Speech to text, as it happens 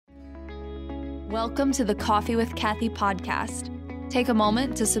Welcome to the Coffee with Kathy podcast. Take a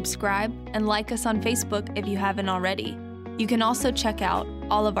moment to subscribe and like us on Facebook if you haven't already. You can also check out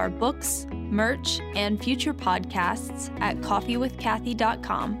all of our books, merch, and future podcasts at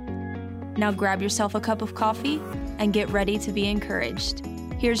coffeewithkathy.com. Now grab yourself a cup of coffee and get ready to be encouraged.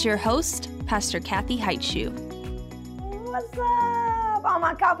 Here's your host, Pastor Kathy Heitschuh. What's up, all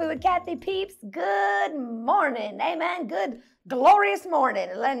my Coffee with Kathy peeps? Good morning. Amen. Good, glorious morning.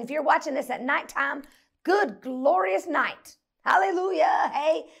 And if you're watching this at nighttime, good, glorious night. Hallelujah.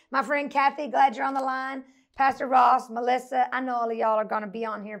 Hey, my friend Kathy, glad you're on the line. Pastor Ross, Melissa, I know all of y'all are going to be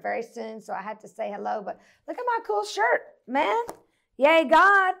on here very soon, so I had to say hello. But look at my cool shirt, man. Yay,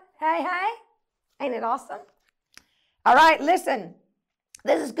 God. Hey, hey. Ain't it awesome? All right, listen.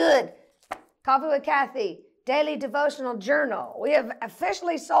 This is good. Coffee with Kathy, daily devotional journal. We have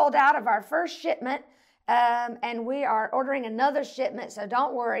officially sold out of our first shipment, and we are ordering another shipment. So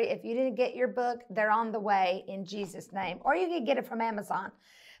don't worry. If you didn't get your book, they're on the way in Jesus' name. Or you can get it from Amazon.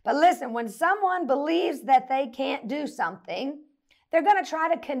 But listen, when someone believes that they can't do something, they're going to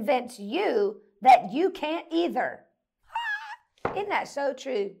try to convince you that you can't either. Isn't that so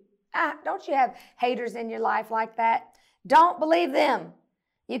true? Don't you have haters in your life like that? Don't believe them.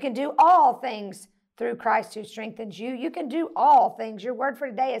 You can do all things through Christ who strengthens you. You can do all things. Your word for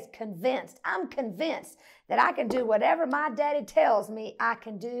today is convinced. I'm convinced that I can do whatever my daddy tells me I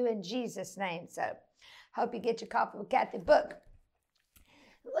can do in Jesus' name. So hope you get your Coffee with Kathy book.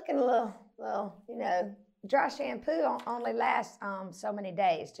 Looking a little, dry shampoo only lasts so many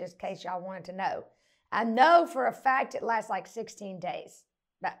days, just in case y'all wanted to know. I know for a fact it lasts like 16 days.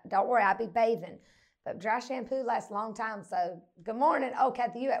 But don't worry, I'll be bathing. But dry shampoo lasts a long time. So good morning. Oh,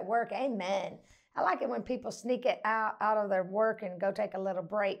 Kathy, you at work. Amen. I like it when people sneak it out of their work and go take a little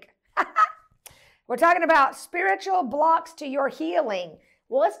break. We're talking about spiritual blocks to your healing.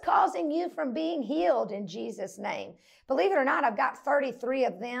 What's causing you from being healed in Jesus' name? Believe it or not, I've got 33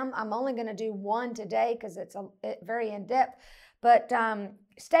 of them. I'm only going to do one today because it's very in-depth. But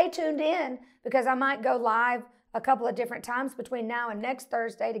stay tuned in because I might go live a couple of different times between now and next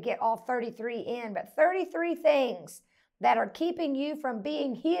Thursday to get all 33 in. But 33 things that are keeping you from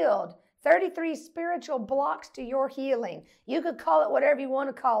being healed. 33 spiritual blocks to your healing. You could call it whatever you want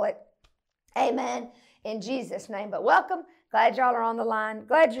to call it. Amen. In Jesus' name. But welcome. Glad y'all are on the line.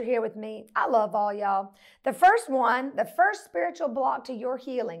 Glad you're here with me. I love all y'all. The first spiritual block to your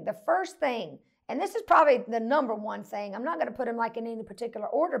healing, the first thing, and this is probably the number one thing. I'm not going to put them like in any particular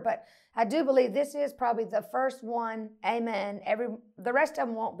order, but I do believe this is probably the first one. Amen. The rest of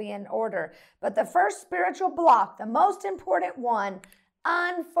them won't be in order. But the first spiritual block, the most important one,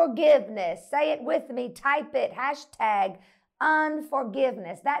 unforgiveness. Say it with me. Type it. #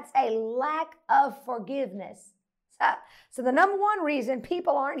 unforgiveness. That's a lack of forgiveness. So the number one reason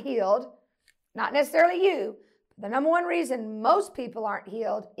people aren't healed, not necessarily you, the number one reason most people aren't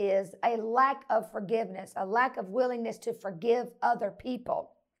healed is a lack of forgiveness, a lack of willingness to forgive other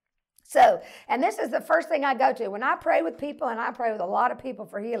people. So, and this is the first thing I go to. When I pray with people, and I pray with a lot of people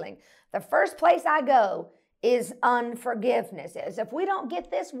for healing, the first place I go is unforgiveness. Is if we don't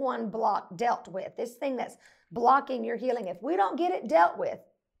get this one block dealt with, this thing that's blocking your healing, if we don't get it dealt with,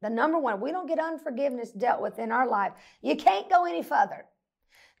 the number one, we don't get unforgiveness dealt with in our life, you can't go any further.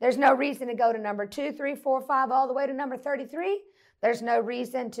 There's no reason to go to number 2, 3, 4, 5, all the way to number 33. There's no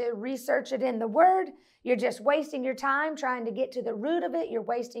reason to research it in the Word. You're just wasting your time trying to get to the root of it. You're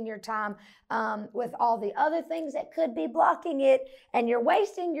wasting your time with all the other things that could be blocking it. And you're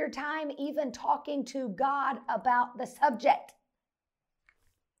wasting your time even talking to God about the subject.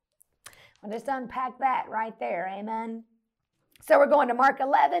 I'll just unpack that right there. Amen. So we're going to Mark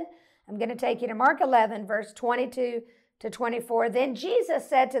 11. I'm going to take you to Mark 11, verse 22 to 24. Then Jesus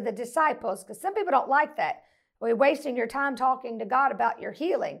said to the disciples, because some people don't like that. We're wasting your time talking to God about your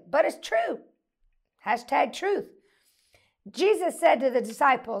healing. But it's true. # truth. Jesus said to the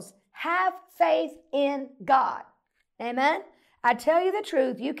disciples, have faith in God. Amen. I tell you the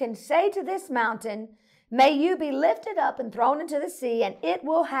truth. You can say to this mountain, may you be lifted up and thrown into the sea, and it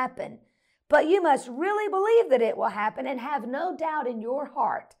will happen. But you must really believe that it will happen and have no doubt in your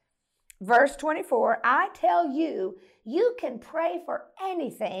heart. Verse 24, I tell you, you can pray for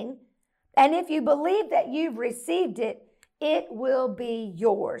anything, and if you believe that you've received it, it will be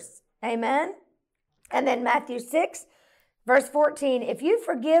yours. Amen? And then Matthew 6, verse 14, if you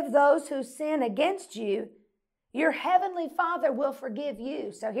forgive those who sin against you, your heavenly Father will forgive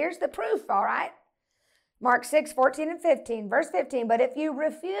you. So here's the proof, all right? Mark 6, 14 and 15, verse 15, but if you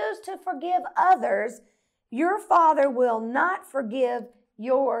refuse to forgive others, your Father will not forgive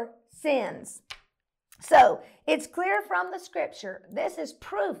your sins. So it's clear from the scripture. This is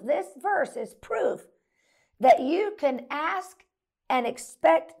proof. This verse is proof that you can ask and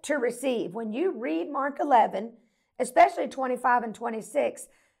expect to receive. When you read Mark 11, especially 25 and 26,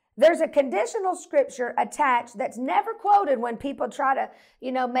 there's a conditional scripture attached that's never quoted when people try to,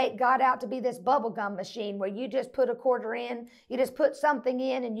 make God out to be this bubblegum machine where you just put a quarter in, you just put something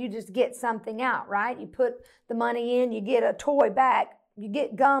in and you just get something out, right? You put the money in, you get a toy back, you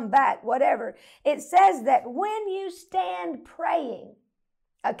get gum back, whatever. It says that when you stand praying,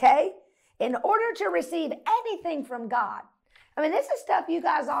 okay, in order to receive anything from God, this is stuff you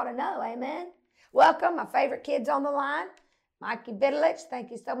guys ought to know, amen? Welcome, my favorite kids on the line. Mikey Bidelich,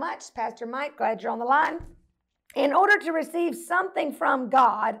 thank you so much. Pastor Mike, glad you're on the line. In order to receive something from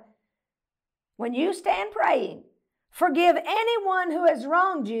God, when you stand praying, forgive anyone who has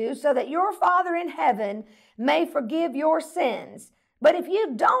wronged you so that your Father in heaven may forgive your sins. But if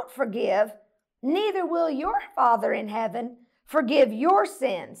you don't forgive, neither will your Father in heaven forgive your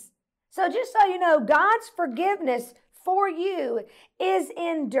sins. So just so you know, God's forgiveness for you is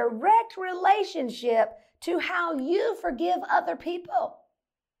in direct relationship to how you forgive other people.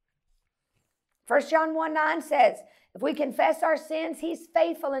 1 John 1:9 says, if we confess our sins, he's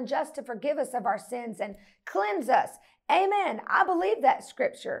faithful and just to forgive us of our sins and cleanse us. Amen. I believe that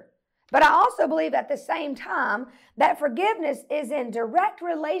scripture. But I also believe at the same time that forgiveness is in direct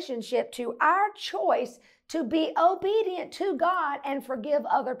relationship to our choice to be obedient to God and forgive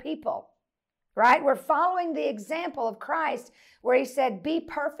other people. Right? We're following the example of Christ where he said, be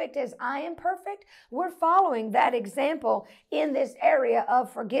perfect as I am perfect. We're following that example in this area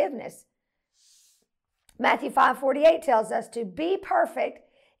of forgiveness. Matthew 5:48 tells us to be perfect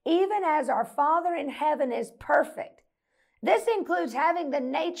even as our Father in heaven is perfect. This includes having the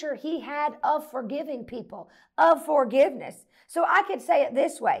nature he had of forgiving people, of forgiveness. So I could say it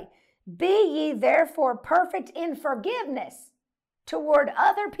this way, be ye therefore perfect in forgiveness toward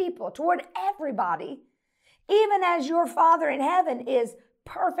other people, toward everybody, even as your Father in heaven is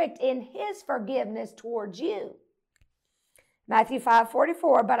perfect in his forgiveness towards you. Matthew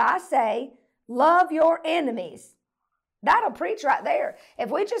 5:44, but I say, love your enemies. That'll preach right there.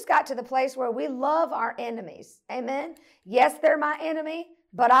 If we just got to the place where we love our enemies, amen? Yes, they're my enemy,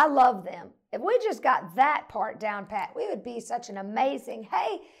 but I love them. If we just got that part down pat, we would be such an amazing,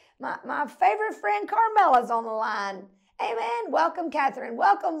 hey, my favorite friend Carmela's on the line. Amen. Welcome, Catherine.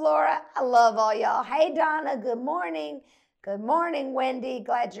 Welcome, Laura. I love all y'all. Hey, Donna. Good morning. Good morning, Wendy.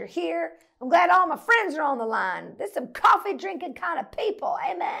 Glad you're here. I'm glad all my friends are on the line. There's some coffee drinking kind of people.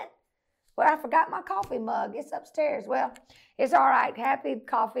 Amen. Well, I forgot my coffee mug. It's upstairs. Well, it's all right. Happy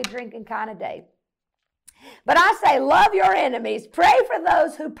coffee drinking kind of day. But I say, love your enemies. Pray for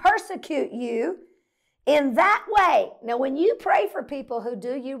those who persecute you in that way. Now, when you pray for people who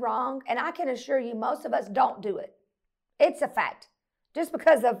do you wrong, and I can assure you most of us don't do it. It's a fact, just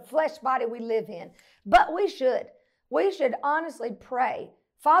because of the flesh body we live in. But we should honestly pray,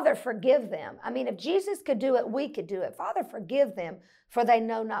 Father, forgive them. If Jesus could do it, we could do it. Father, forgive them, for they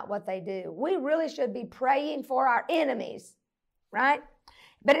know not what they do. We really should be praying for our enemies, right?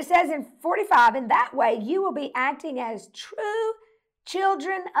 But it says in 45, in that way, you will be acting as true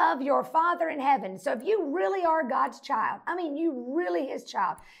children of your Father in heaven. So if you really are God's child, you really his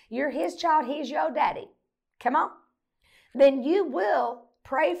child, you're his child, he's your daddy. Come on. Then you will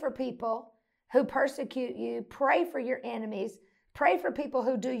pray for people who persecute you, pray for your enemies, pray for people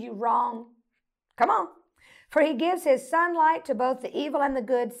who do you wrong. Come on. For he gives his sunlight to both the evil and the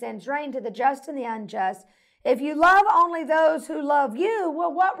good, sends rain to the just and the unjust. If you love only those who love you,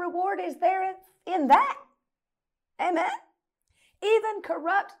 well, what reward is there in that? Amen. Even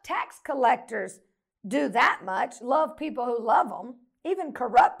corrupt tax collectors do that much, love people who love them, even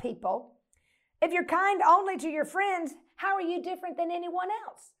corrupt people. If you're kind only to your friends, how are you different than anyone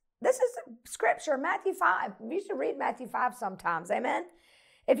else? This is scripture, Matthew 5. We used to read Matthew 5 sometimes, amen?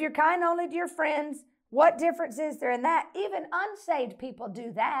 If you're kind only to your friends, what difference is there in that? Even unsaved people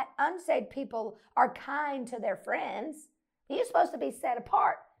do that. Unsaved people are kind to their friends. You're supposed to be set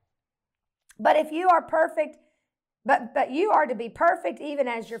apart. But if you are perfect, but you are to be perfect even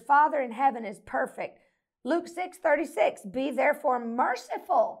as your Father in heaven is perfect. Luke 6:36, be therefore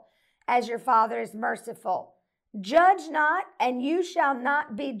merciful as your Father is merciful. Judge not, and you shall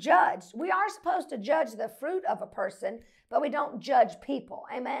not be judged. We are supposed to judge the fruit of a person, but we don't judge people.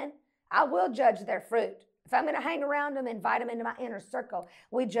 Amen? I will judge their fruit. If I'm going to hang around them, invite them into my inner circle,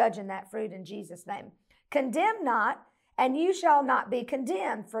 we judge in that fruit in Jesus' name. Condemn not, and you shall not be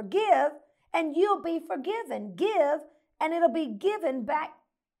condemned. Forgive, and you'll be forgiven. Give, and it'll be given back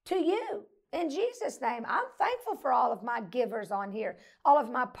to you. In Jesus' name, I'm thankful for all of my givers on here, all of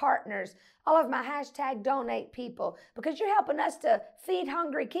my partners, all of my #donate people, because you're helping us to feed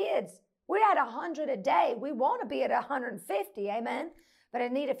hungry kids. We're at 100 a day. We want to be at 150, amen? But I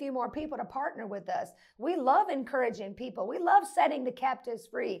need a few more people to partner with us. We love encouraging people. We love setting the captives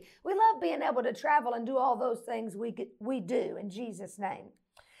free. We love being able to travel and do all those things we do in Jesus' name.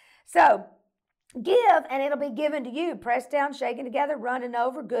 So, give, and it'll be given to you. Pressed down, shaken together, running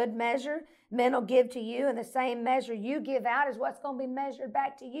over, good measure. Men will give to you, and the same measure you give out is what's going to be measured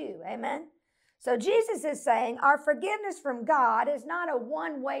back to you. Amen? So Jesus is saying our forgiveness from God is not a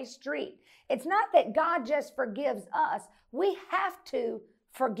one-way street. It's not that God just forgives us. We have to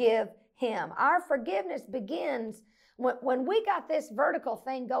forgive him. Our forgiveness begins when we got this vertical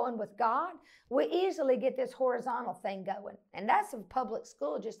thing going with God. We easily get this horizontal thing going. And that's a public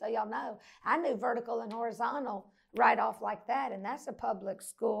school, just so y'all know. I knew vertical and horizontal right off like that, and that's a public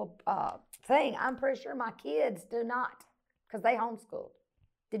school thing. I'm pretty sure my kids do not, because they homeschooled.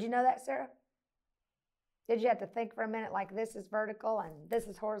 Did you know that, Sarah? Did you have to think for a minute like this is vertical and this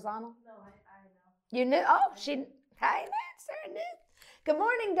is horizontal? No, I know. You knew? Oh, hey, man, Sarah knew. Good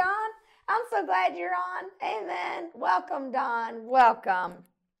morning, Dawn. I'm so glad you're on. Amen. Welcome, Dawn. Welcome.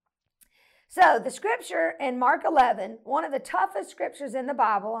 So the scripture in Mark 11, one of the toughest scriptures in the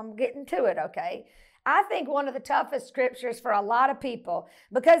Bible, I'm getting to it, okay? I think one of the toughest scriptures for a lot of people,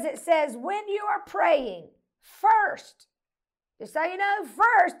 because it says when you are praying, first, just so you know,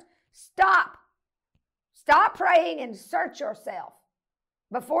 first, stop. Stop praying and search yourself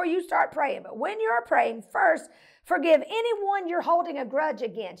before you start praying. But when you're praying, first, forgive anyone you're holding a grudge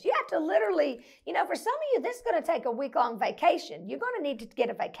against. You have to literally, for some of you, this is going to take a week-long vacation. You're going to need to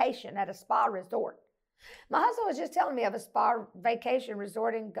get a vacation at a spa resort. My husband was just telling me of a spa vacation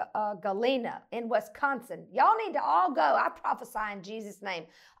resort in Galena in Wisconsin. Y'all need to all go. I prophesy in Jesus' name.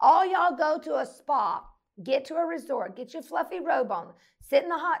 All y'all go to a spa. Get to a resort, get your fluffy robe on, sit in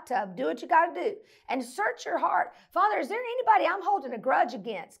the hot tub, do what you got to do, and search your heart. Father, is there anybody I'm holding a grudge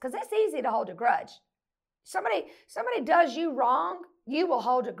against? Because it's easy to hold a grudge. Somebody does you wrong, you will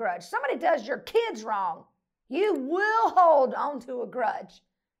hold a grudge. Somebody does your kids wrong, you will hold on to a grudge.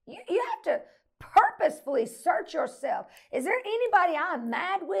 You have to purposefully search yourself. Is there anybody I'm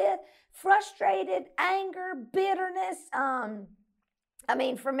mad with, frustrated, anger, bitterness?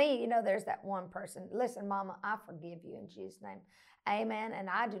 For me, there's that one person. Listen, Mama, I forgive you in Jesus' name. Amen. And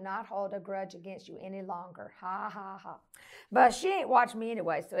I do not hold a grudge against you any longer. Ha, ha, ha. But she ain't watched me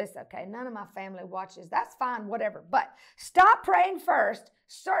anyway, so it's okay. None of my family watches. That's fine, whatever. But stop praying first.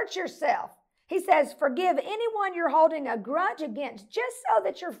 Search yourself. He says, forgive anyone you're holding a grudge against, just so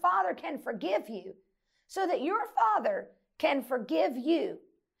that your Father can forgive you, so that your Father can forgive you.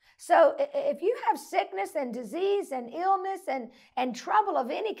 So if you have sickness and disease and illness and trouble of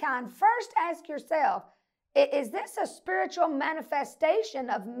any kind, first ask yourself, is this a spiritual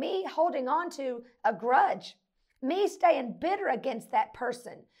manifestation of me holding on to a grudge? Me staying bitter against that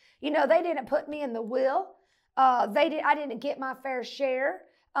person? They didn't put me in the will. I didn't get my fair share.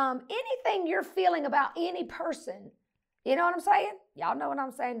 Anything you're feeling about any person, you know what I'm saying? Y'all know what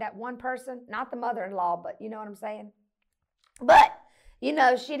I'm saying, that one person, not the mother-in-law, but you know what I'm saying? But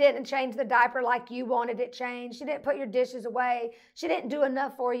she didn't change the diaper like you wanted it changed. She didn't put your dishes away. She didn't do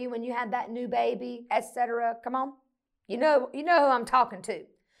enough for you when you had that new baby, etc. Come on. You know who I'm talking to.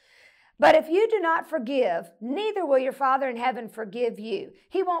 But if you do not forgive, neither will your Father in heaven forgive you.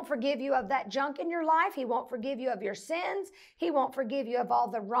 He won't forgive you of that junk in your life. He won't forgive you of your sins. He won't forgive you of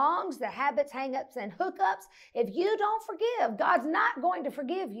all the wrongs, the habits, hang-ups, and hookups. If you don't forgive, God's not going to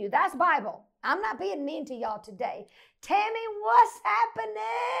forgive you. That's Bible. I'm not being mean to y'all today. Tammy, what's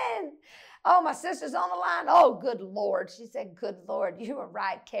happening? Oh, my sister's on the line. Oh, good Lord. She said, good Lord. You were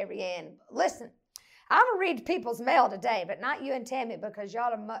right, Carrie Ann. Listen, I'm going to read people's mail today, but not you and Tammy, because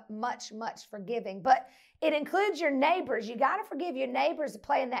y'all are much, much forgiving. But it includes your neighbors. You got to forgive your neighbors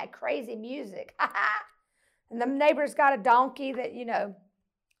playing that crazy music. And the neighbor's got a donkey that,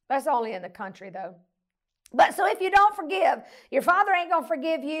 that's only in the country, though. But so if you don't forgive, your Father ain't going to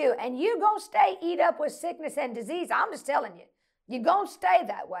forgive you, and you going to stay eat up with sickness and disease. I'm just telling you, you're going to stay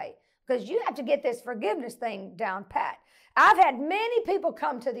that way, because you have to get this forgiveness thing down pat. I've had many people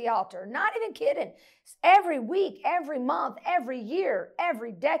come to the altar, not even kidding, every week, every month, every year,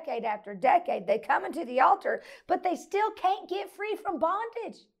 every decade after decade, they come into the altar, but they still can't get free from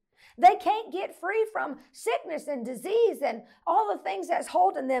bondage. They can't get free from sickness and disease and all the things that's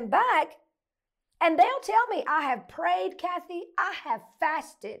holding them back. And they'll tell me, I have prayed, Kathy, I have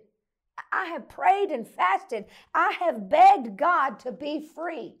fasted. I have prayed and fasted. I have begged God to be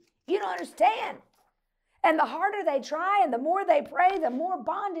free. You don't understand. And the harder they try and the more they pray, the more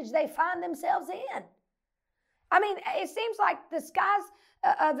bondage they find themselves in. I mean, it seems like the skies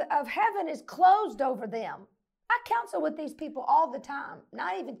of heaven is closed over them. I counsel with these people all the time,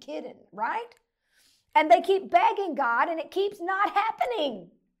 not even kidding, right? And they keep begging God, and it keeps not happening.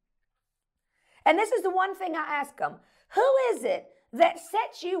 And this is the one thing I ask them. Who is it that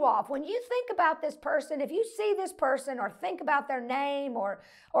sets you off? When you think about this person, if you see this person or think about their name or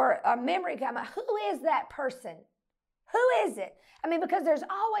a memory come up, who is that person? Who is it? I mean, because there's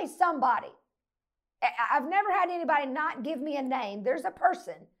always somebody. I've never had anybody not give me a name. There's a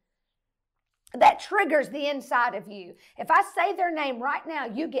person that triggers the inside of you. If I say their name right now,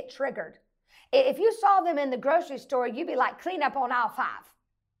 you get triggered. If you saw them in the grocery store, you'd be like, clean up on aisle 5.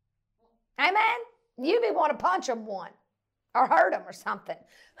 Amen? You'd be want to punch them one or hurt them or something.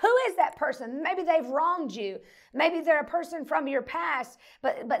 Who is that person? Maybe they've wronged you. Maybe they're a person from your past,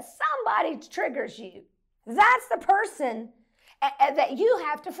 but somebody triggers you. That's the person that you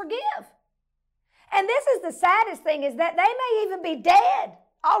have to forgive. And this is the saddest thing, is that they may even be dead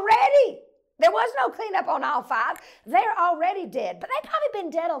already. There was no cleanup on aisle 5. They're already dead. But they've probably been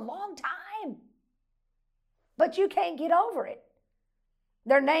dead a long time. But you can't get over it.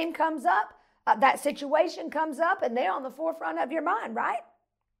 Their name comes up, that situation comes up, and they're on the forefront of your mind, right?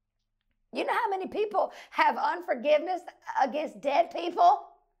 You know how many people have unforgiveness against dead people?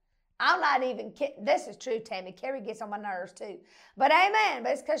 I'm not even kidding. This is true, Tammy. Carrie gets on my nerves too. But amen.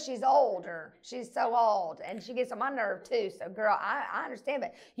 But it's because she's older. She's so old. And she gets on my nerve too. So, girl, I understand.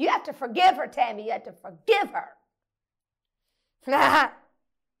 But you have to forgive her, Tammy. You have to forgive her.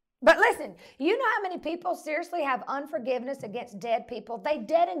 But listen, you know how many people seriously have unforgiveness against dead people? They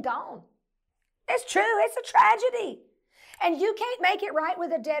dead and gone. It's true. It's a tragedy. And you can't make it right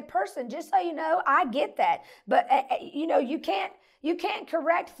with a dead person. Just so you know, I get that. But, you can't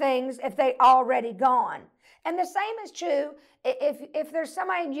correct things if they already gone. And the same is true if there's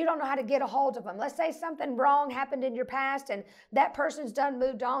somebody and you don't know how to get a hold of them. Let's say something wrong happened in your past and that person's done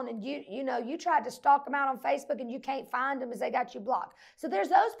moved on, and you tried to stalk them out on Facebook and you can't find them as they got you blocked. So there's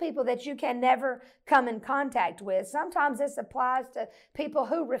those people that you can never come in contact with. Sometimes this applies to people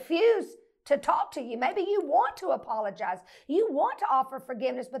who refuse to talk to you. Maybe you want to apologize. You want to offer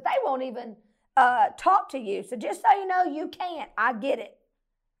forgiveness, but they won't even talk to you. So just so you know, you can't. I get it.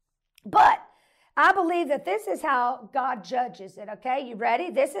 But I believe that this is how God judges it, okay? You ready?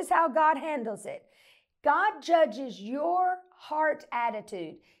 This is how God handles it. God judges your heart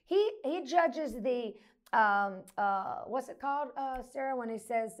attitude. He judges the, what's it called, Sarah, when he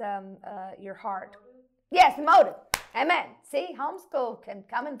says your heart? Yes, motive. Amen. See, homeschool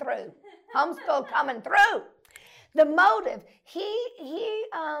coming through. Homeschool coming through. The motive,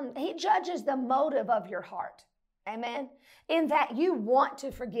 he judges the motive of your heart. Amen. In that you want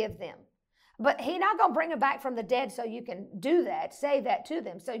to forgive them. But he's not going to bring them back from the dead so you can do that, say that to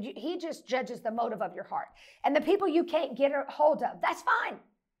them. So he just judges the motive of your heart. And the people you can't get a hold of, that's fine.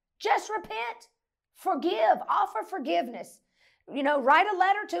 Just repent, forgive, offer forgiveness. Write a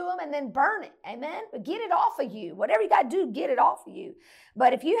letter to them and then burn it. Amen. But get it off of you. Whatever you got to do, get it off of you.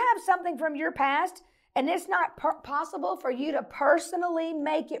 But if you have something from your past and it's not possible for you to personally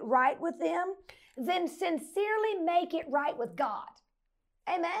make it right with them, then sincerely make it right with God.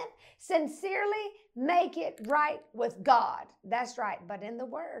 Amen. Sincerely make it right with God. That's right. But in the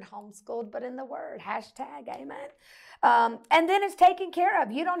Word, homeschooled, but in the Word. Hashtag, amen. And then it's taken care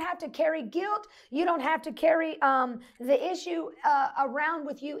of. You don't have to carry guilt. You don't have to carry the issue around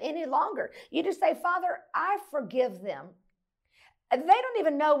with you any longer. You just say, Father, I forgive them. They don't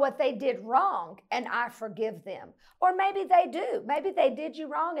even know what they did wrong, and I forgive them. Or maybe they do. Maybe they did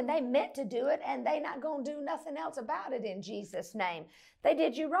you wrong, and they meant to do it, and they not going to do nothing else about it in Jesus' name. They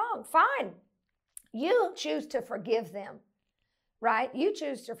did you wrong. Fine. You choose to forgive them, right? You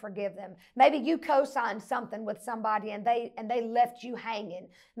choose to forgive them. Maybe you co-signed something with somebody, and they left you hanging.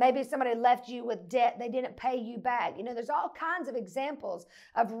 Maybe somebody left you with debt. They didn't pay you back. There's all kinds of examples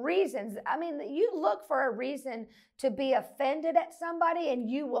of reasons. I mean, you look for a reason to be offended at somebody, and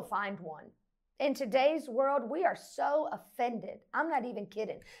you will find one. In today's world, we are so offended. I'm not even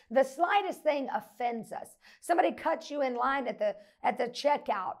kidding. The slightest thing offends us. Somebody cuts you in line at the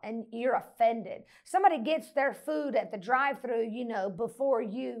checkout and you're offended. Somebody gets their food at the drive-thru, before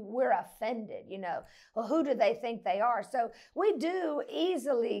you, we're offended, Well, who do they think they are? So we do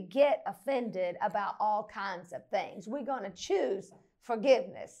easily get offended about all kinds of things. We're going to choose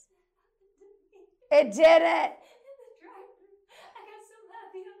forgiveness. It didn't.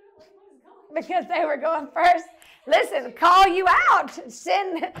 Because they were going first. Listen, call you out.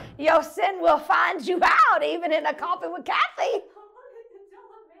 Your sin will find you out, even in a coffee with Kathy. I wanted to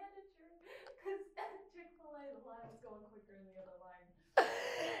tell the manager because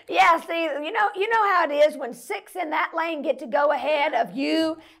Yeah, see, you know how it is when 6 in that lane get to go ahead of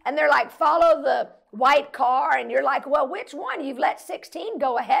you, and they're like, follow the white car, and you're like, well, which one? You've let 16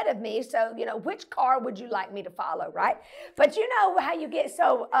 go ahead of me, so, which car would you like me to follow, right? But you know how you get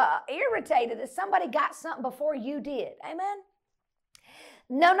so irritated that somebody got something before you did. Amen?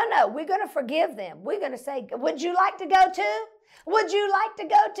 No. We're going to forgive them. We're going to say, would you like to go too? Would you like to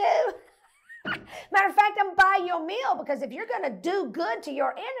go too? Matter of fact, I'm buy you a meal, because if you're going to do good to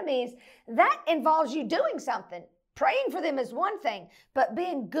your enemies, that involves you doing something. Praying for them is one thing, but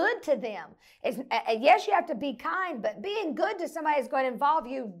being good to them is, yes, you have to be kind, but being good to somebody is going to involve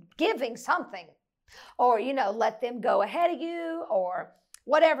you giving something, or, let them go ahead of you, or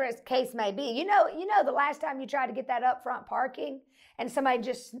whatever the case may be. You know, the last time you tried to get that upfront parking and somebody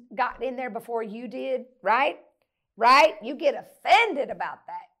just got in there before you did, right? Right? You get offended about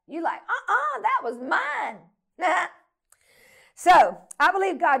that. You like, that was mine. So I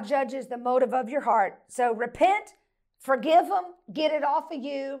believe God judges the motive of your heart. So repent, forgive them, get it off of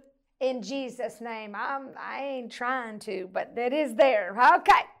you in Jesus' name. I ain't trying to, but it is there.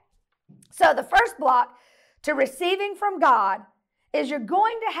 Okay. So the first block to receiving from God is you're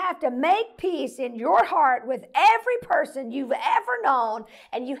going to have to make peace in your heart with every person you've ever known,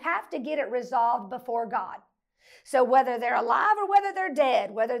 and you have to get it resolved before God. So whether they're alive or whether they're dead,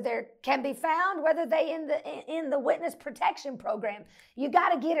 whether they can be found, whether they in the witness protection program, you got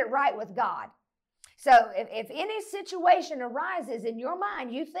to get it right with God. So if any situation arises in your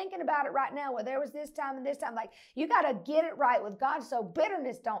mind, you thinking about it right now, well, there was this time and this time, like, you got to get it right with God so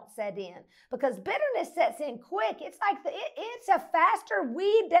bitterness don't set in, because bitterness sets in quick. It's like it's a faster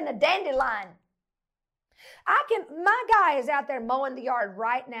weed than a dandelion. My guy is out there mowing the yard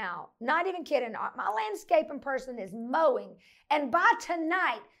right now. Not even kidding. My landscaping person is mowing. And by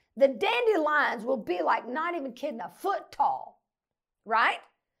tonight, the dandelions will be like, not even kidding, a foot tall. Right?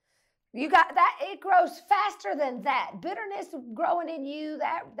 You got that. It grows faster than that. Bitterness growing in you,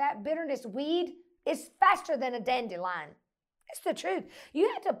 that bitterness weed is faster than a dandelion. It's the truth.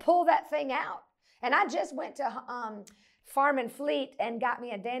 You have to pull that thing out. And I just went to Farm and Fleet and got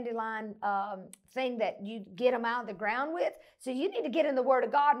me a dandelion thing that you get them out of the ground with. So you need to get in the Word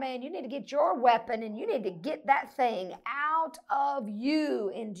of God, man. You need to get your weapon, and you need to get that thing out of you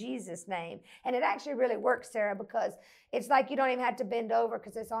in Jesus' name. And it actually really works, Sarah, because it's like you don't even have to bend over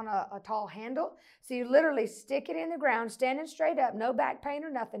because it's on a tall handle. So you literally stick it in the ground, standing straight up, no back pain or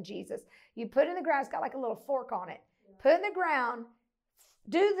nothing, Jesus. You put it in the ground. It's got like a little fork on it. Put it in the ground.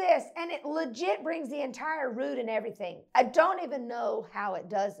 Do this, and it legit brings the entire root and everything. I don't even know how it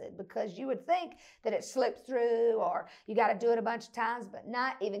does it, because you would think that it slips through or you got to do it a bunch of times, but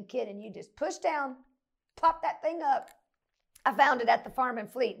not even kidding. You just push down, pop that thing up. I found it at the Farm and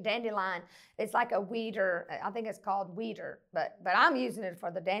Fleet, dandelion. It's like a weeder. I think it's called weeder, but I'm using it for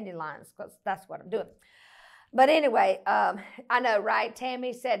the dandelions because that's what I'm doing. But anyway, I know, right?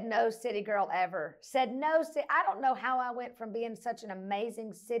 Tammy said no city girl ever. Said no. I don't know how I went from being such an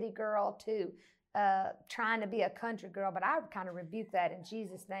amazing city girl to trying to be a country girl, but I would kind of rebuke that in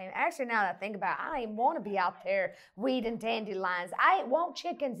Jesus' name. Actually, now that I think about it, I don't even want to be out there weeding dandelions. I ain't want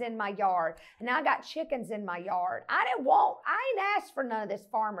chickens in my yard, and now I got chickens in my yard. I ain't asked for none of this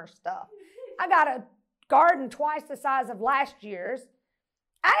farmer stuff. I got a garden twice the size of last year's.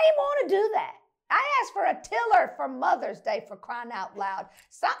 I didn't want to do that. I asked for a tiller for Mother's Day, for crying out loud.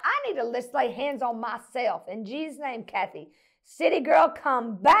 So I need to lay hands on myself. In Jesus' name, Kathy. City girl,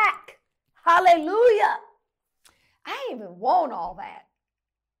 come back. Hallelujah. I ain't even want all that.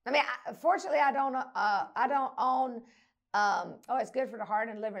 I mean, fortunately, I don't own, it's good for the heart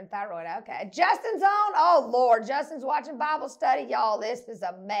and liver and thyroid. Okay. Justin's on. Oh, Lord. Justin's watching Bible study. Y'all, this is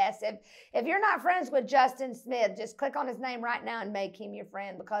a mess. If you're not friends with Justin Smith, just click on his name right now and make him your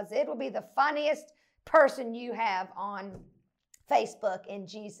friend, because it will be the funniest person you have on Facebook in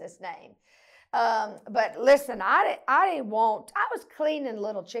Jesus' name. But listen, I was cleaning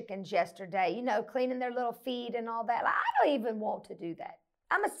little chickens yesterday, cleaning their little feed and all that. I don't even want to do that.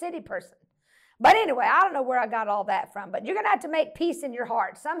 I'm a city person. But anyway, I don't know where I got all that from, but you're going to have to make peace in your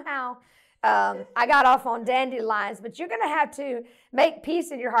heart. Somehow, I got off on dandelions, but you're going to have to make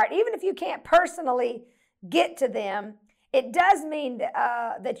peace in your heart. Even if you can't personally get to them, it does mean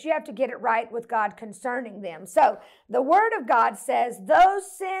that you have to get it right with God concerning them. So the Word of God says,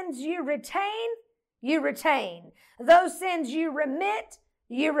 those sins you retain, you retain. Those sins you remit,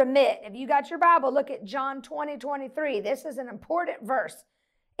 you remit. If you got your Bible, look at John 20:23. This is an important verse.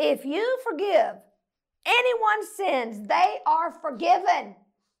 If you forgive anyone's sins, they are forgiven.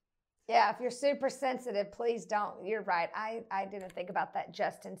 Yeah, if you're super sensitive, please don't. You're right. I didn't think about that,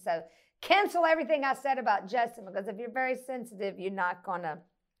 Justin. So cancel everything I said about Justin, because if you're very sensitive, you're not going to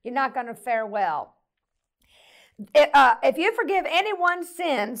You're not going to fare well. If you forgive anyone's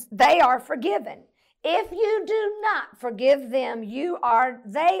sins, they are forgiven. If you do not forgive them,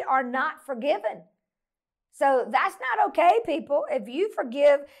 they are not forgiven. So that's not okay, people. If you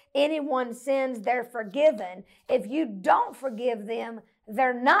forgive anyone's sins, they're forgiven. If you don't forgive them,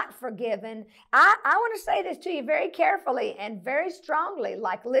 they're not forgiven. I want to say this to you very carefully and very strongly,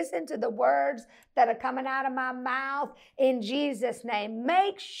 like listen to the words that are coming out of my mouth in Jesus' name.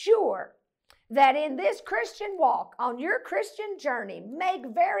 Make sure that in this Christian walk, on your Christian journey, make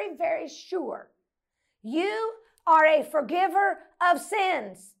very, very sure you are a forgiver of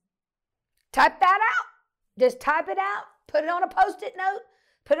sins. Type that out. Just type it out. Put it on a Post-it note.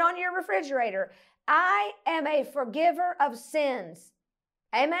 Put it on your refrigerator. I am a forgiver of sins.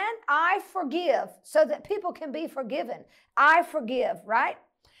 Amen? I forgive so that people can be forgiven. I forgive, right?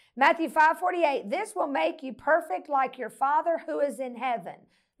 Matthew 5:48, this will make you perfect like your Father who is in heaven.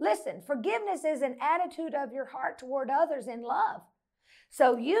 Listen, forgiveness is an attitude of your heart toward others in love.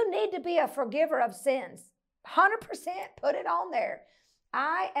 So you need to be a forgiver of sins. 100% put it on there.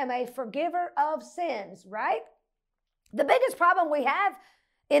 I am a forgiver of sins, right? The biggest problem we have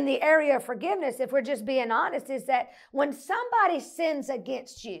in the area of forgiveness, if we're just being honest, is that when somebody sins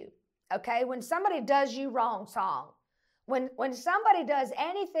against you, okay, when somebody does you wrong, when somebody does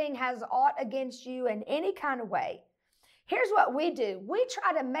anything, has aught against you in any kind of way, here's what we do. We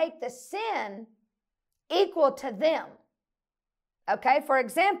try to make the sin equal to them. Okay, for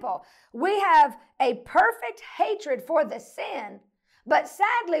example, we have a perfect hatred for the sin, but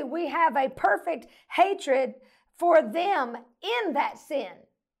sadly, we have a perfect hatred for them in that sin.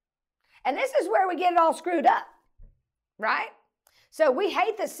 And this is where we get it all screwed up, right? So we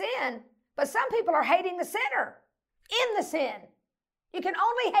hate the sin, but some people are hating the sinner in the sin. You can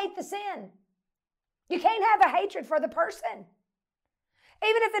only hate the sin. You can't have a hatred for the person.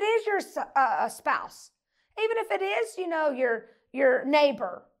 Even if it is your spouse, even if it is, your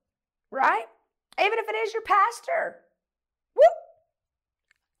neighbor, right? Even if it is your pastor. Whoop.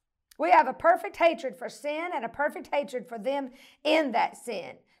 We have a perfect hatred for sin and a perfect hatred for them in that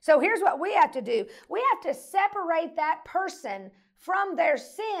sin. So here's what we have to do. We have to separate that person from their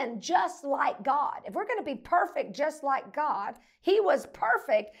sin just like God. If we're going to be perfect just like God, He was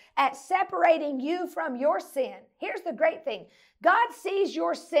perfect at separating you from your sin. Here's the great thing. God sees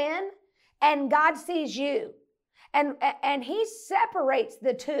your sin and God sees you. And He separates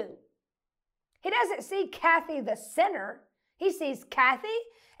the two. He doesn't see Kathy the sinner. He sees Kathy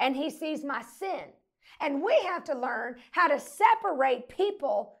and He sees my sin. And we have to learn how to separate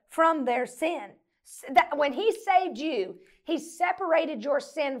people from their sin. That when He saved you, He separated your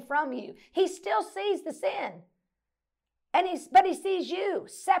sin from you. He still sees the sin. But He sees you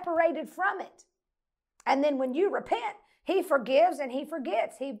separated from it. And then when you repent, He forgives and He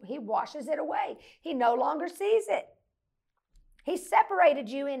forgets. He washes it away. He no longer sees it. He separated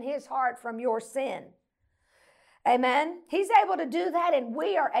you in His heart from your sin. Amen. He's able to do that, and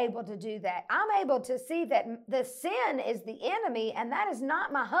we are able to do that. I'm able to see that the sin is the enemy, and that is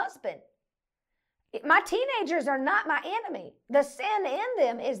not my husband. My teenagers are not my enemy. The sin in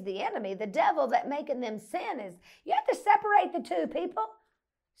them is the enemy. The devil that making them sin is. You have to separate the two, people.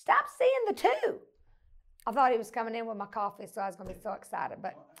 Stop seeing the two. I thought he was coming in with my coffee, so I was going to be so excited.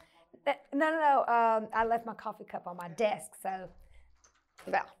 But no. I left my coffee cup on my desk. So,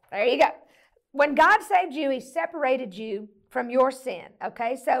 well, there you go. When God saved you, He separated you from your sin.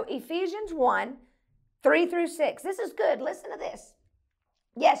 Okay, so Ephesians 1:3-6. This is good. Listen to this.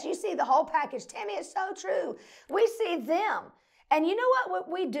 Yes, you see the whole package. Tammy, it's so true. We see them. And you know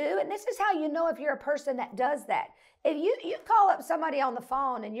what we do? And this is how you know if you're a person that does that. If you call up somebody on the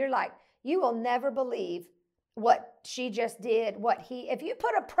phone and you're like, you will never believe what she just did, if you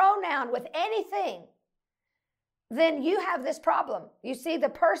put a pronoun with anything, then you have this problem. You see the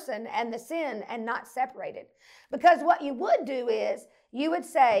person and the sin and not separated. Because what you would do is you would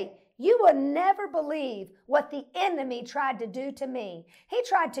say, you would never believe what the enemy tried to do to me. He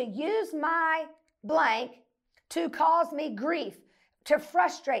tried to use my blank to cause me grief, to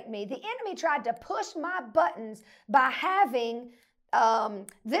frustrate me. The enemy tried to push my buttons by having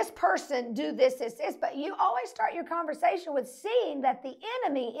this person do this. But you always start your conversation with seeing that the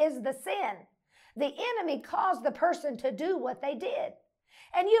enemy is the sin. The enemy caused the person to do what they did.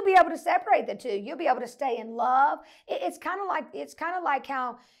 And you'll be able to separate the two. You'll be able to stay in love. It's kind of like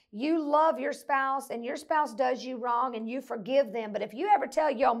how you love your spouse and your spouse does you wrong and you forgive them. But if you ever tell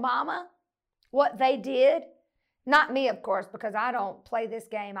your mama what they did Not me, of course, because I don't play this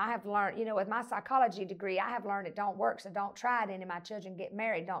game. I have learned, with my psychology degree, I have learned it don't work, so don't try it. Any of my children get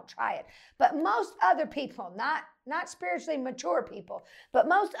married, don't try it. But most other people, not spiritually mature people, but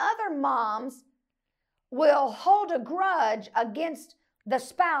most other moms will hold a grudge against the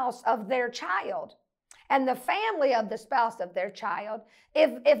spouse of their child and the family of the spouse of their child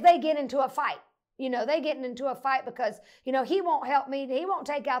if they get into a fight. They getting into a fight because, he won't help me. He won't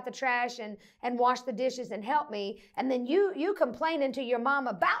take out the trash and wash the dishes and help me. And then you complaining to your mom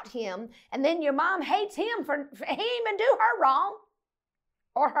about him. And then your mom hates him for he didn't even do her wrong.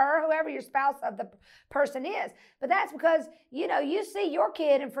 Or her, whoever your spouse of the person is. But that's because, you see your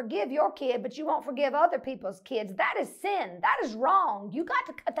kid and forgive your kid, but you won't forgive other people's kids. That is sin. That is wrong. You got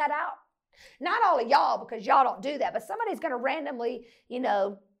to cut that out. Not all of y'all, because y'all don't do that. But somebody's going to randomly,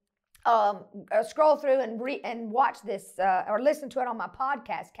 scroll through and watch this or listen to it on my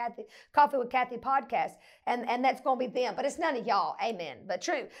podcast, Coffee with Kathy podcast, and that's going to be them. But it's none of y'all, amen. But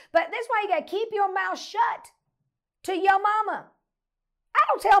true. But that's why you got to keep your mouth shut to your mama. I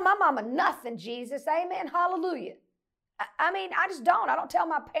don't tell my mama nothing, Jesus, amen, hallelujah. I just don't. I don't tell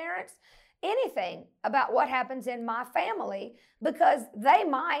my parents anything about what happens in my family because they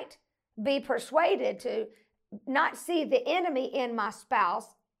might be persuaded to not see the enemy in my spouse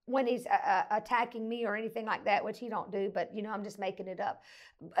when he's attacking me or anything like that, which he don't do, but, I'm just making it up.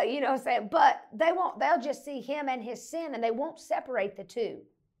 You know what I'm saying? But they'll just see him and his sin, and they won't separate the two.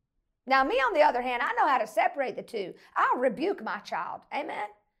 Now, me, on the other hand, I know how to separate the two. I'll rebuke my child. Amen?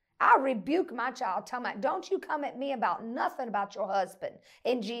 I'll rebuke my child. Tell me, don't you come at me about nothing about your husband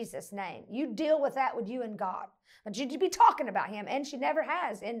in Jesus' name. You deal with that with you and God. But you'd be talking about him, and she never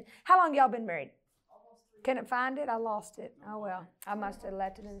has. And how long y'all been married? Couldn't find it? I lost it. Oh, well, I must have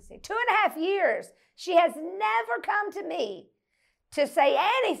left it in the sea. 2.5 years. She has never come to me to say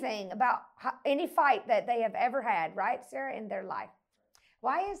anything about any fight that they have ever had, right, Sarah, in their life.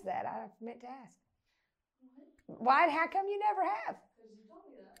 Why is that? I meant to ask. Why? How come you never have? Because you told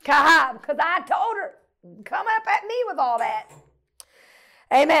me that. Because I told her. Come up at me with all that.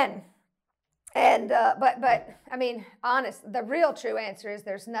 Amen. And but honest, the real true answer is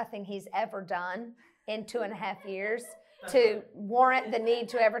there's nothing he's ever done in 2.5 years to warrant the need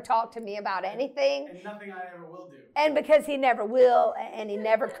to ever talk to me about anything. And nothing I ever will do. And because he never will and he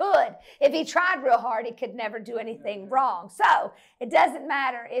never could. If he tried real hard, he could never do anything wrong. So it doesn't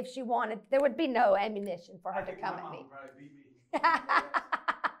matter if she wanted, there would be no ammunition for her to come at me. Probably beat me.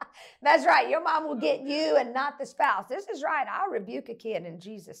 That's right. Your mom will get you and not the spouse. This is right. I'll rebuke a kid in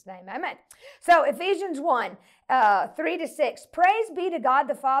Jesus' name. Amen. So Ephesians 1, 3-6. Praise be to God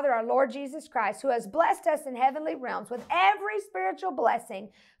the Father, our Lord Jesus Christ, who has blessed us in heavenly realms with every spiritual blessing,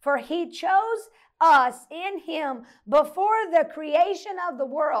 for he chose us in him before the creation of the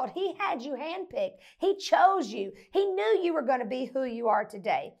world. He had you handpicked. He chose you. He knew you were going to be who you are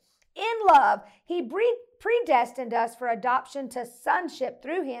today. In love, he predestined us for adoption to sonship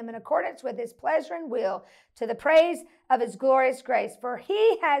through him in accordance with his pleasure and will, to the praise of his glorious grace. For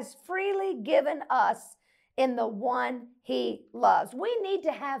he has freely given us in the one he loves. We need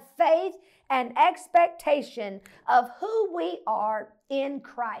to have faith and expectation of who we are in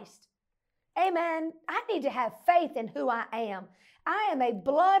Christ. Amen. I need to have faith in who I am. I am a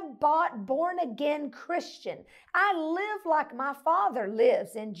blood-bought, born-again Christian. I live like my Father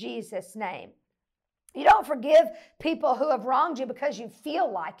lives in Jesus' name. You don't forgive people who have wronged you because you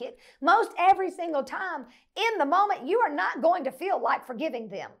feel like it. Most every single time, in the moment, you are not going to feel like forgiving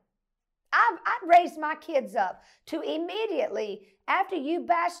them. I've raised my kids up to immediately, after you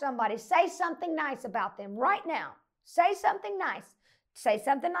bash somebody, say something nice about them right now. Say something nice. Say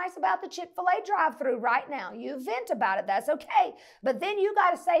something nice about the Chick-fil-A drive-thru right now. You vent about it. That's okay. But then you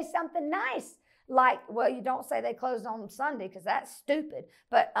got to say something nice. Like, well, you don't say they closed on Sunday because that's stupid.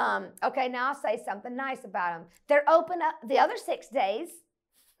 But, okay, now I'll say something nice about them. They're open up the other 6 days.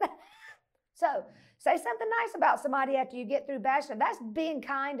 So say something nice about somebody after you get through bashing them. That's being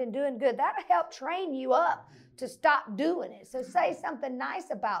kind and doing good. That'll help train you up to stop doing it. So say something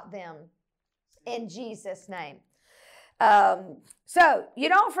nice about them in Jesus' name. So you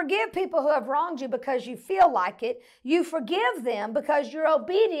don't forgive people who have wronged you because you feel like it. You forgive them because you're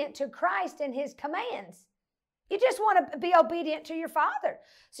obedient to Christ and his commands. You just want to be obedient to your Father.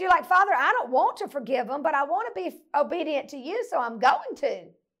 So you're like, Father, I don't want to forgive them, but I want to be obedient to you, so I'm going to.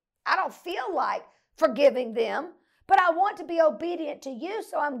 I don't feel like forgiving them, but I want to be obedient to you,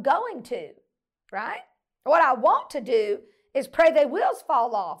 so I'm going to, right? What I want to do is pray their wheels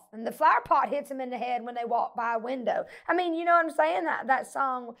fall off and the flower pot hits them in the head when they walk by a window. I mean, you know what I'm saying? That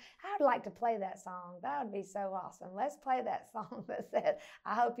song, I'd like to play that song. That would be so awesome. Let's play that song that says,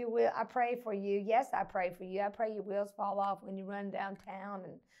 I hope you will. I pray for you. Yes, I pray for you. I pray your wheels fall off when you run downtown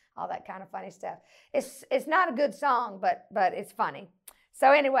and all that kind of funny stuff. It's not a good song, but it's funny.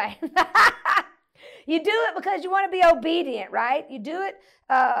 So anyway, you do it because you want to be obedient, right? You do it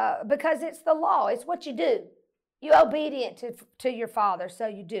because it's the law. It's what you do. You're obedient to your Father, so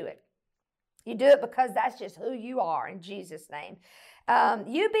you do it. You do it because that's just who you are in Jesus' name.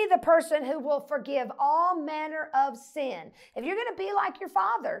 You be the person who will forgive all manner of sin. If you're going to be like your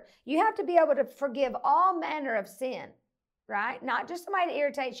Father, you have to be able to forgive all manner of sin, right? Not just somebody that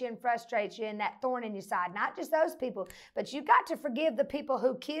irritates you and frustrates you and that thorn in your side, not just those people, but you've got to forgive the people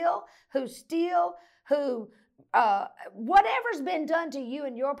who kill, who steal, who, whatever's been done to you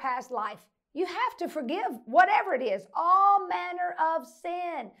in your past life. You have to forgive whatever it is. All manner of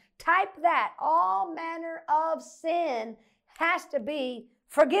sin. Type that. All manner of sin has to be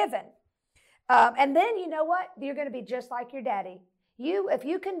forgiven. And then you know what? You're going to be just like your daddy. If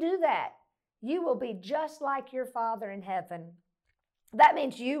you can do that, you will be just like your Father in heaven. That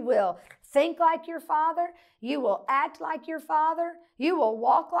means you will think like your Father. You will act like your Father. You will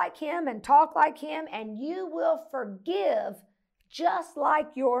walk like Him and talk like Him. And you will forgive just like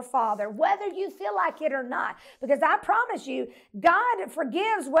your Father, whether you feel like it or not. Because I promise you, God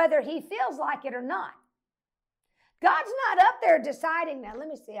forgives whether He feels like it or not. God's not up there deciding, now let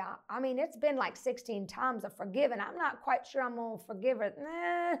me see, I mean, it's been like 16 times of forgiving. I'm not quite sure I'm going to forgive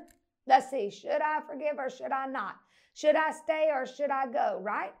her. Let's see, should I forgive or should I not? Should I stay or should I go,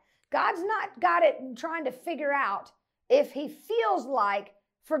 right? God's not got it trying to figure out if He feels like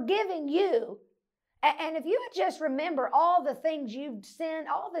forgiving you. And if you would just remember all the things you've sinned,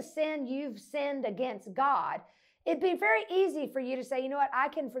 all the sin you've sinned against God, it'd be very easy for you to say, you know what, I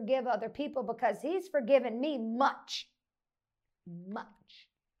can forgive other people because He's forgiven me much. Much.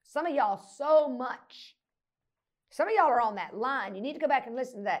 Some of y'all so much. Some of y'all are on that line. You need to go back and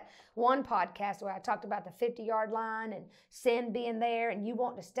listen to that one podcast where I talked about the 50-yard line and sin being there and you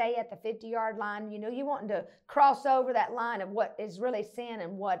want to stay at the 50-yard line. You know, you wanting to cross over that line of what is really sin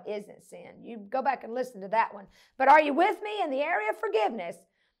and what isn't sin. You go back and listen to that one. But are you with me in the area of forgiveness?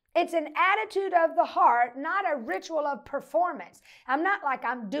 It's an attitude of the heart, not a ritual of performance. I'm not like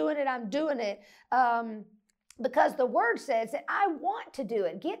I'm doing it. Because the Word says that I want to do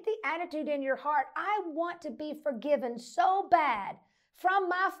it. Get the attitude in your heart. I want to be forgiven so bad from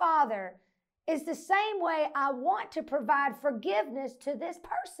my Father. It's the same way I want to provide forgiveness to this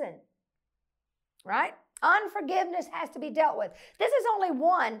person. Right? Unforgiveness has to be dealt with. This is only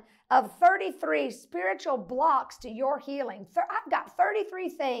one of 33 spiritual blocks to your healing. I've got 33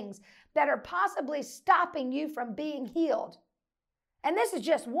 things that are possibly stopping you from being healed. And this is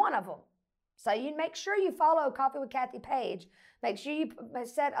just one of them. So you make sure you follow Coffee with Kathy page. Make sure you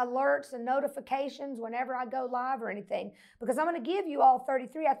set alerts and notifications whenever I go live or anything, because I'm going to give you all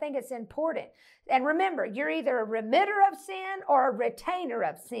 33. I think it's important. And remember, you're either a remitter of sin or a retainer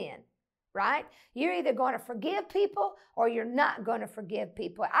of sin, right? You're either going to forgive people or you're not going to forgive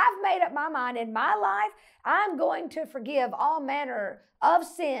people. I've made up my mind in my life, I'm going to forgive all manner of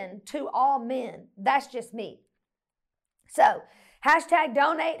sin to all men. That's just me. So,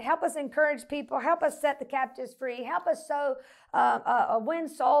 #donate, help us encourage people, help us set the captives free, help us win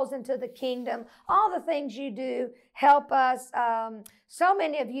souls into the kingdom. All the things you do help us. So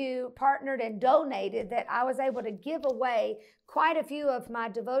many of you partnered and donated that I was able to give away quite a few of my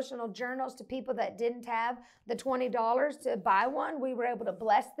devotional journals to people that didn't have the $20 to buy one. We were able to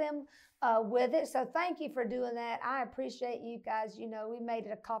bless them with it. So thank you for doing that. I appreciate you guys. You know, we made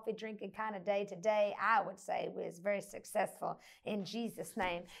it a coffee drinking kind of day today. I would say it was very successful in Jesus'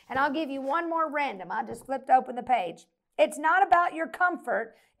 name. And I'll give you one more random. I just flipped open the page. It's not about your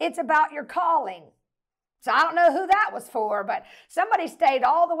comfort. It's about your calling. So I don't know who that was for, but somebody stayed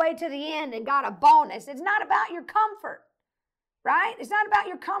all the way to the end and got a bonus. It's not about your comfort. Right? It's not about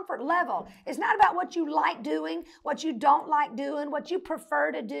your comfort level. It's not about what you like doing, what you don't like doing, what you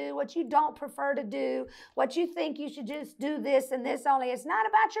prefer to do, what you don't prefer to do, what you think you should just do this and this only. It's not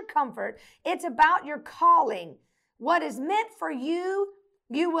about your comfort. It's about your calling. What is meant for you,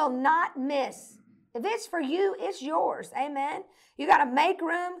 you will not miss. If it's for you, it's yours. Amen. You got to make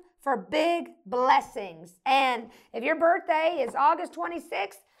room for big blessings. And if your birthday is August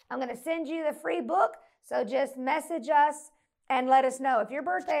 26th, I'm going to send you the free book. So just message us and let us know. If your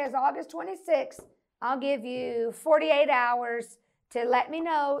birthday is August 26th, I'll give you 48 hours to let me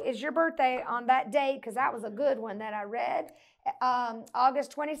know is your birthday on that date, because that was a good one that I read.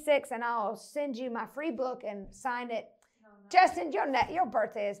 August 26th, and I'll send you my free book and sign it. Justin, your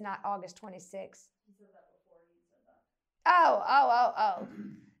birthday is not August 26th. Oh.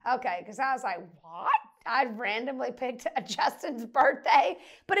 Okay, because I was like, what? I randomly picked Justin's birthday,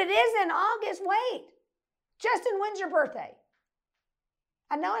 but it is in August. Wait. Justin, when's your birthday?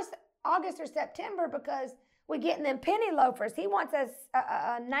 I know it's August or September because we getting them penny loafers. He wants a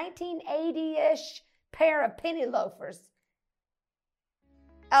 1980-ish pair of penny loafers.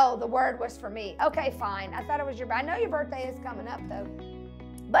 Oh, the word was for me. Okay, fine. I thought it was your birthday. I know your birthday is coming up, though.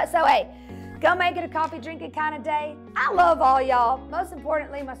 But so, hey, go make it a coffee drinking kind of day. I love all y'all. Most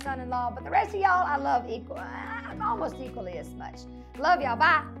importantly, my son-in-law. But the rest of y'all, I love almost equally as much. Love y'all.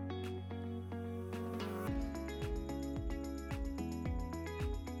 Bye.